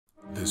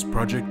This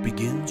project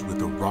begins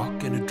with a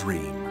rock and a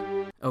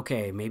dream.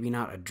 Okay, maybe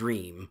not a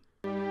dream,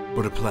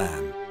 but a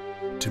plan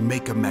to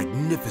make a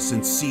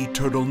magnificent sea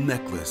turtle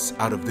necklace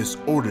out of this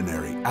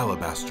ordinary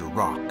alabaster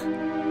rock.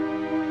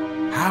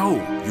 How,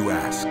 you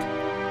ask?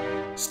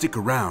 Stick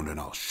around and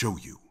I'll show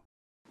you.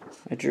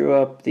 I drew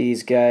up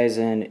these guys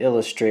in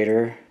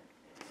Illustrator,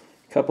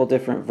 a couple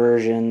different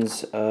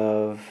versions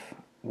of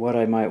what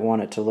I might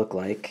want it to look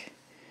like.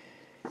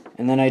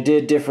 And then I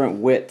did different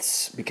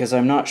widths because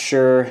I'm not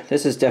sure.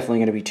 This is definitely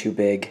going to be too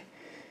big.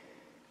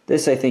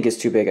 This I think is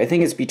too big. I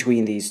think it's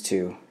between these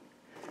two.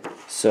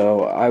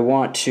 So I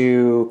want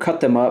to cut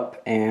them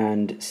up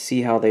and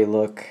see how they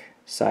look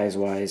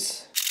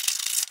size-wise.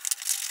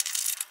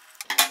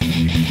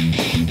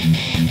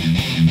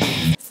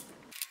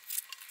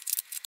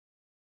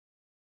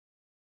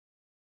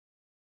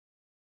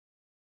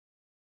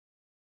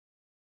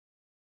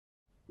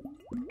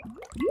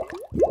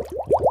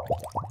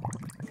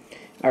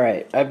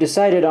 Alright, I've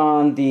decided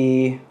on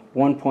the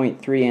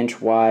 1.3 inch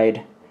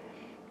wide.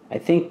 I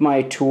think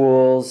my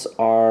tools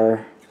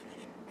are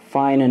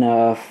fine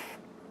enough,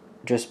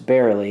 just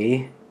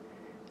barely,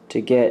 to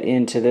get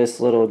into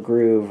this little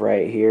groove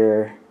right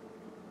here.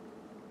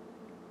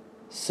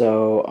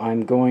 So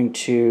I'm going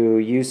to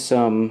use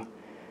some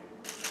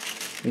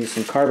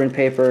carbon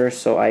paper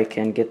so I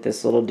can get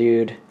this little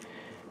dude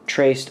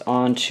traced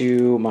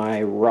onto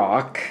my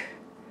rock.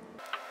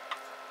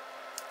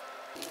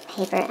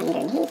 Paper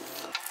underneath.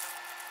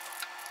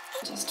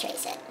 Just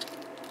trace it.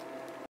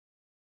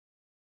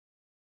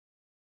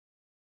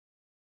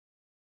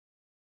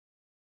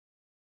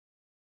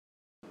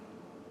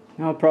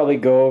 I'll probably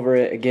go over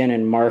it again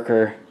in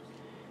marker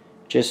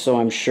just so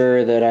I'm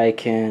sure that I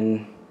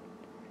can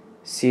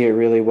see it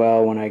really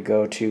well when I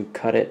go to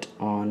cut it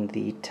on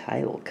the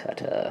tile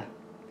cutter.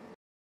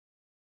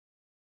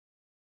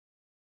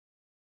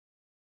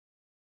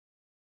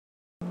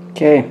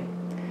 Okay,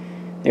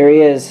 there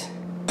he is.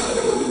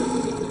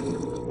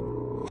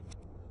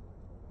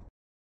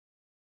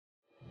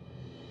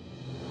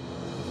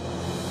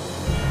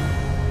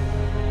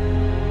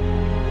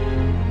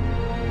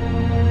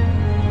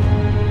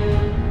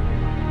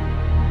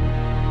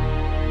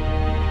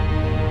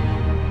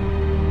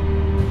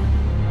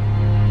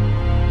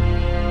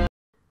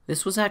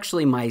 This was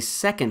actually my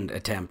second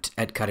attempt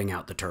at cutting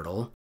out the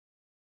turtle.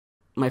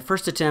 My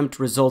first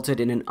attempt resulted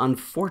in an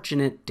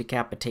unfortunate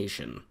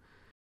decapitation.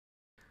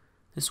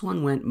 This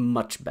one went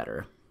much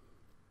better.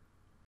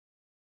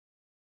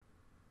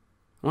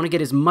 I want to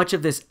get as much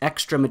of this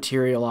extra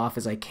material off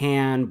as I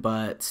can,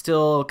 but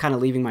still kind of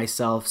leaving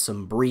myself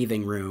some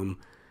breathing room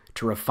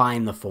to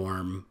refine the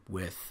form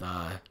with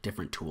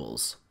different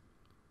tools.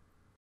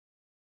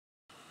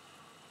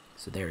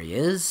 So there he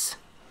is.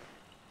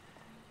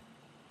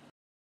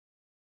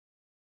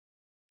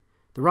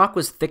 The rock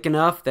was thick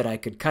enough that I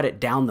could cut it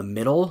down the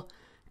middle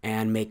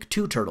and make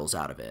two turtles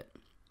out of it.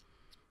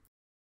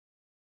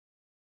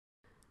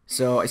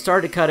 So I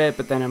started to cut it,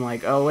 but then I'm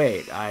like, oh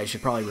wait, I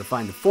should probably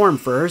refine the form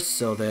first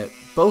so that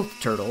both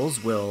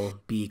turtles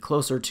will be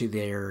closer to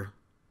their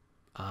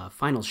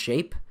final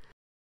shape.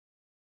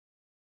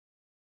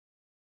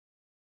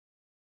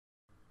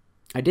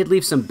 I did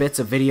leave some bits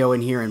of video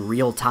in here in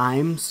real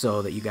time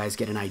so that you guys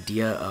get an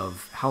idea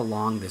of how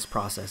long this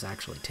process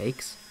actually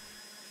takes.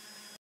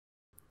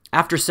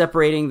 After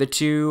separating the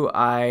two,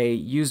 I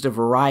used a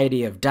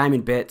variety of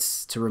diamond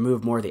bits to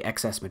remove more of the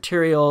excess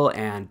material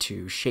and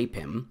to shape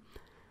him.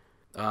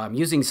 I'm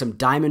using some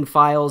diamond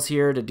files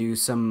here to do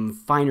some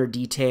finer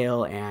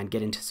detail and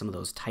get into some of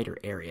those tighter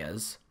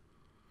areas.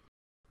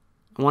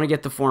 I want to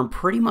get the form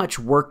pretty much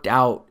worked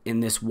out in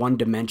this one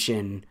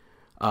dimension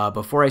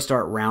before I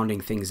start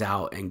rounding things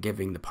out and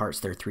giving the parts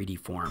their 3D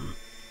form.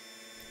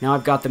 Now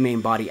I've got the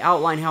main body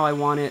outline how I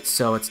want it,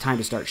 so it's time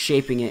to start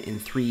shaping it in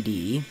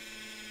 3D.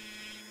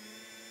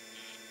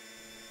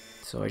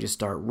 So I just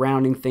start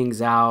rounding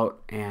things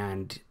out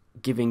and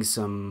giving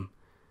some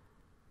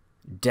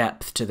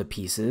depth to the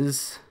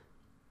pieces.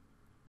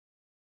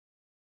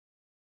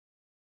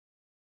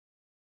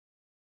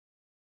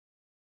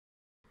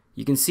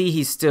 You can see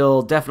he's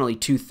still definitely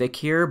too thick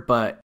here,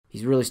 but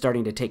he's really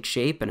starting to take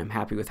shape and I'm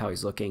happy with how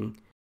he's looking.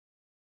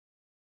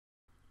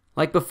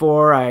 Like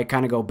before, I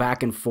kind of go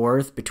back and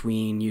forth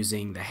between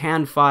using the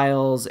hand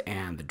files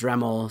and the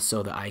Dremel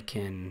so that I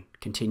can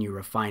continue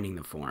refining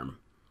the form.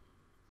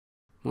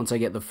 Once I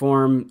get the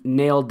form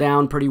nailed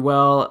down pretty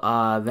well,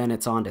 then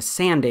it's on to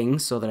sanding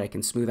so that I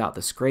can smooth out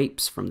the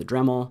scrapes from the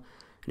Dremel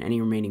and any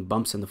remaining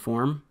bumps in the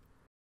form.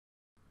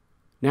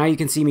 Now you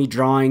can see me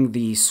drawing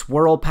the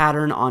swirl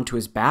pattern onto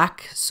his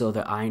back so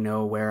that I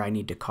know where I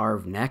need to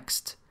carve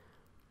next.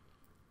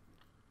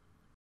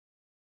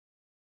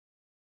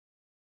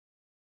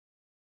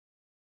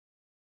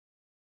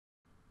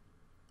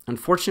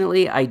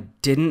 Unfortunately, I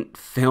didn't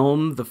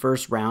film the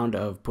first round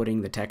of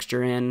putting the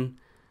texture in.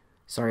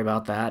 Sorry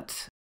about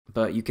that.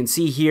 But you can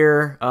see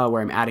here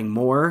where I'm adding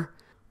more.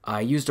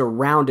 I used a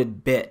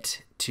rounded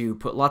bit to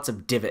put lots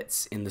of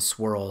divots in the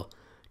swirl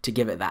to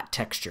give it that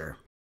texture.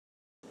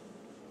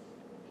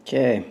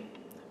 Okay,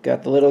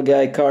 got the little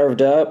guy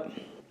carved up.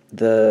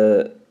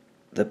 the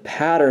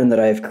pattern that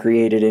I've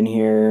created in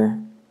here,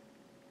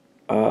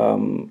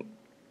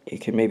 you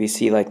can maybe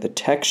see like the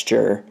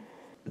texture.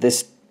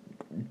 This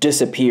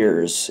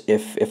disappears.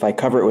 If I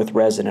cover it with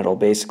resin, it'll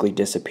basically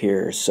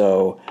disappear.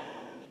 So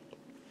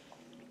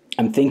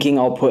I'm thinking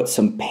I'll put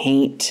some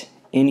paint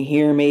in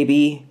here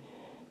maybe,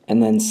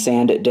 and then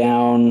sand it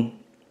down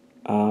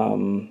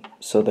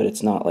so that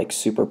it's not like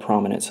super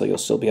prominent, so you'll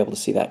still be able to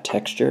see that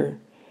texture.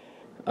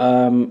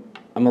 I'm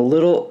a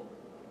little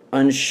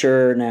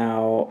unsure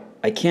now.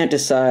 I can't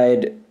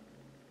decide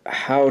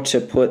how to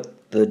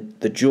put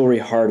the jewelry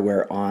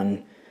hardware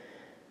on.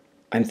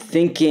 I'm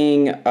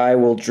thinking I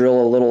will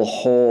drill a little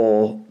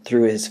hole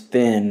through his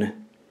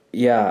fin.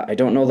 Yeah, I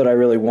don't know that I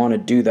really want to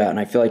do that, and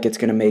I feel like it's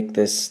going to make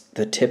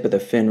the tip of the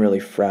fin really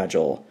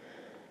fragile.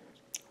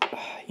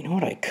 You know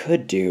what I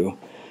could do?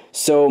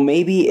 So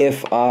maybe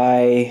if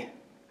I...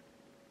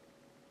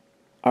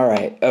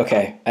 Alright,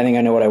 okay, I think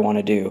I know what I want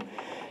to do.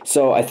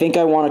 So I think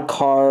I want to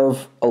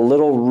carve a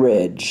little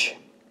ridge.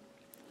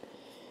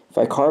 If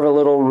I carve a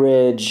little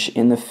ridge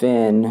in the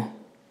fin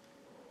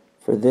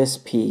for this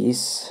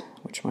piece,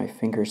 which my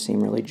fingers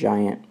seem really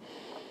giant,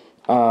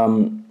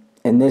 and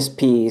this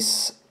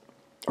piece,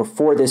 or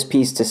for this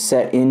piece to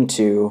set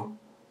into,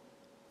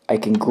 I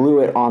can glue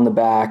it on the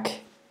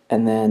back,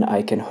 and then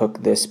I can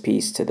hook this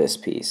piece to this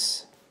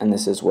piece. And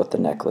this is what the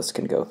necklace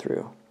can go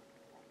through.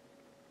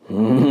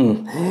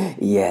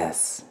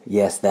 Yes,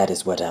 that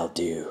is what I'll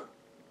do.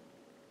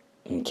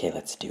 Okay,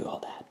 let's do all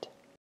that.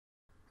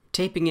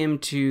 Taping him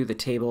to the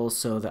table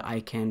so that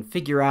I can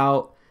figure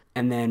out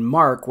and then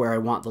mark where I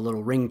want the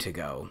little ring to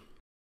go.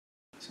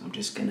 So I'm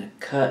just gonna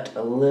cut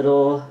a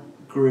little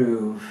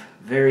groove,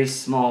 very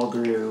small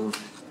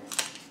groove,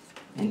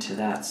 into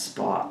that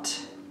spot.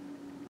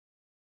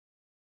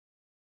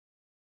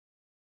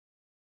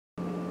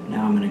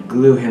 Now I'm gonna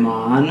glue him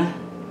on,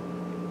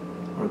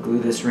 or glue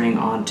this ring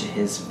onto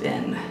his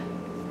fin.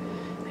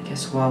 I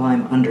guess while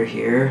I'm under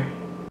here...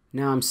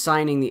 Now I'm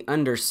signing the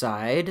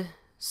underside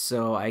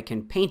so I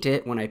can paint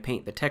it when I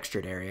paint the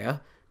textured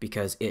area,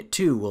 because it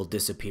too will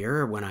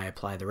disappear when I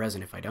apply the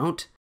resin if I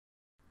don't.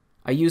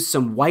 I used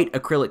some white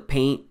acrylic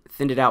paint,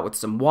 thinned it out with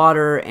some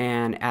water,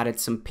 and added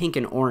some pink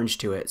and orange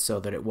to it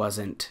so that it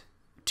wasn't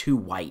too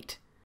white.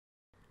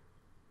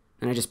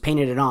 And I just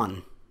painted it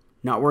on,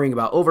 not worrying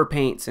about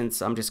overpaint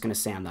since I'm just going to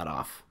sand that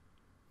off.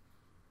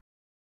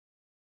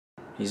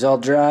 He's all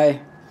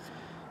dry,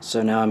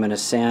 so now I'm going to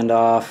sand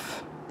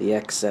off the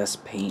excess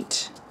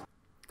paint.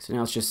 So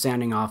now it's just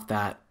sanding off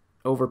that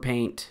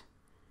overpaint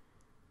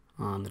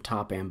on the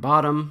top and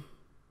bottom.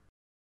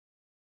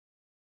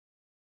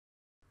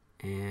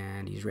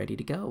 And he's ready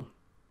to go.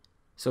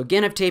 So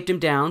again, I've taped him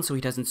down so he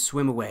doesn't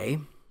swim away.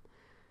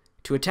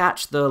 To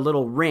attach the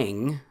little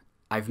ring,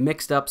 I've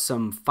mixed up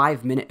some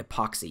 5-minute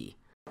epoxy.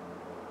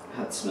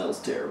 That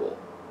smells terrible.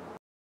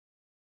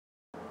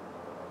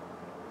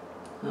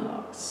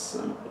 Oh,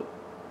 son of a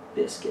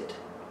biscuit.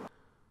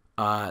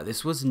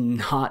 This was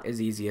not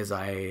as easy as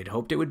I had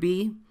hoped it would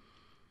be.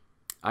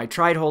 I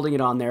tried holding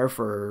it on there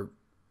for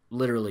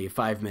literally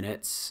 5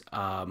 minutes,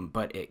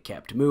 but it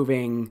kept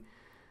moving.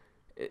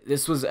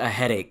 This was a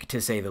headache, to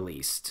say the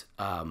least.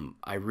 I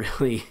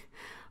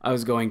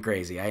was going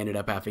crazy. I ended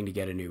up having to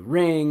get a new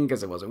ring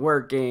because it wasn't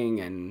working,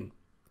 and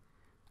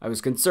I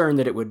was concerned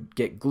that it would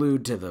get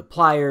glued to the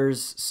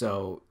pliers.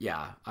 So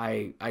yeah,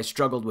 I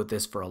struggled with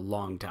this for a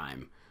long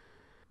time.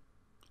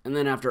 And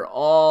then after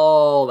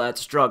all that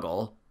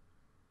struggle...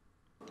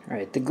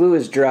 Alright, the glue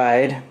is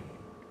dried.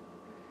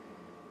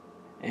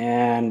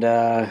 And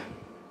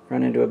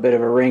run into a bit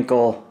of a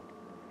wrinkle.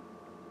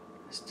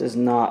 This does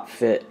not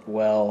fit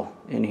well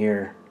in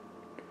here.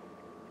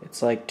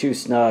 It's like too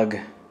snug.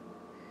 It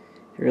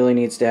really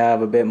needs to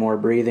have a bit more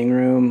breathing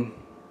room.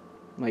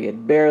 Like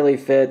it barely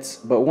fits,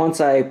 but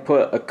once I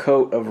put a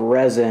coat of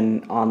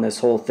resin on this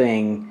whole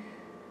thing,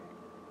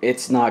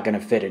 it's not going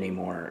to fit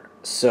anymore.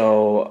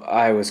 So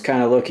I was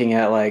kind of looking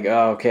at like,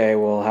 oh, okay,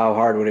 well, how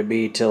hard would it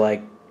be to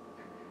like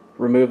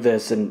remove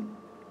this and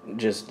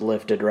just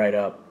lift it right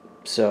up?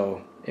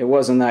 So it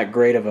wasn't that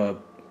great of a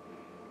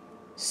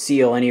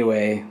seal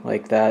anyway.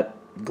 Like that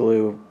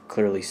glue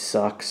clearly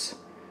sucks.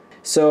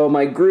 So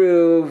my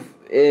groove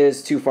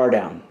is too far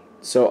down.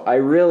 So I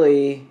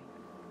really...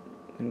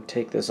 Let me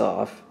take this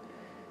off.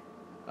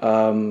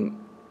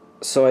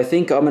 So I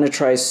think I'm going to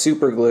try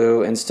super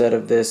glue instead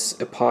of this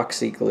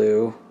epoxy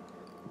glue.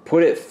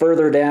 Put it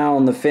further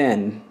down the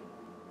fin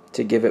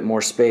to give it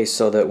more space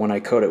so that when I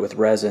coat it with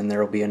resin there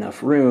will be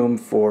enough room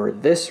for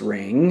this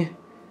ring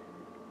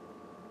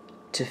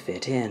to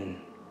fit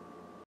in.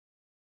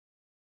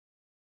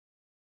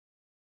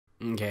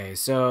 Okay,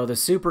 so the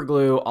super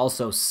glue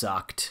also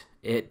sucked.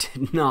 It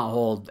did not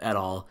hold at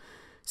all.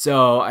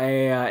 So I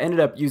ended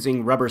up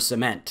using rubber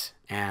cement,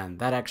 and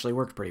that actually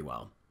worked pretty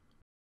well.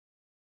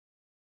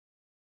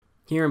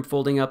 Here I'm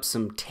folding up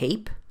some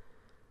tape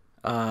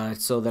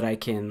so that I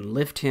can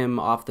lift him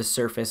off the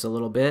surface a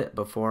little bit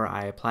before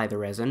I apply the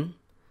resin.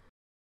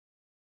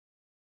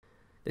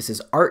 This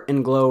is Art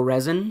and Glow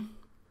resin.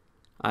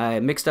 I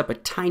mixed up a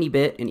tiny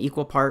bit in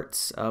equal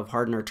parts of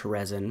hardener to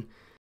resin.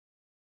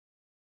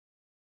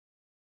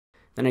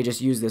 Then I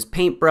just use this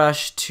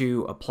paintbrush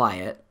to apply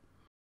it.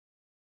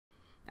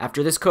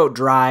 After this coat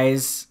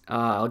dries,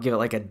 I'll give it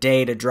like a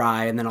day to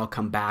dry, and then I'll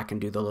come back and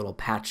do the little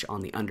patch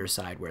on the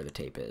underside where the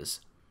tape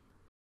is.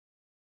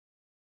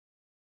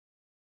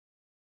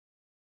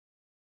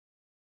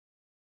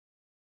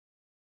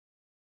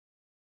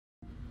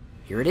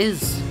 Here it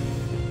is,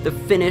 the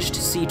finished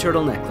sea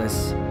turtle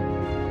necklace.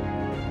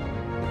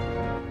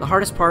 The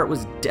hardest part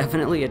was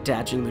definitely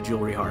attaching the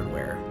jewelry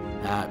hardware.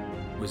 That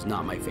was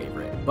not my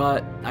favorite,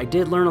 but I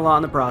did learn a lot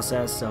in the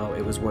process, so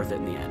it was worth it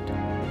in the end.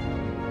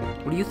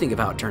 What do you think of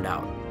how it turned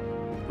out?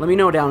 Let me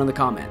know down in the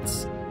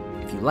comments.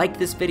 If you liked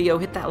this video,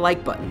 hit that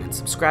like button and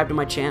subscribe to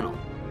my channel.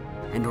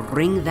 And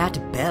ring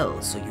that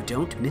bell so you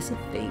don't miss a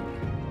thing.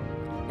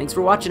 Thanks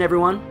for watching,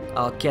 everyone.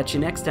 I'll catch you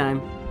next time.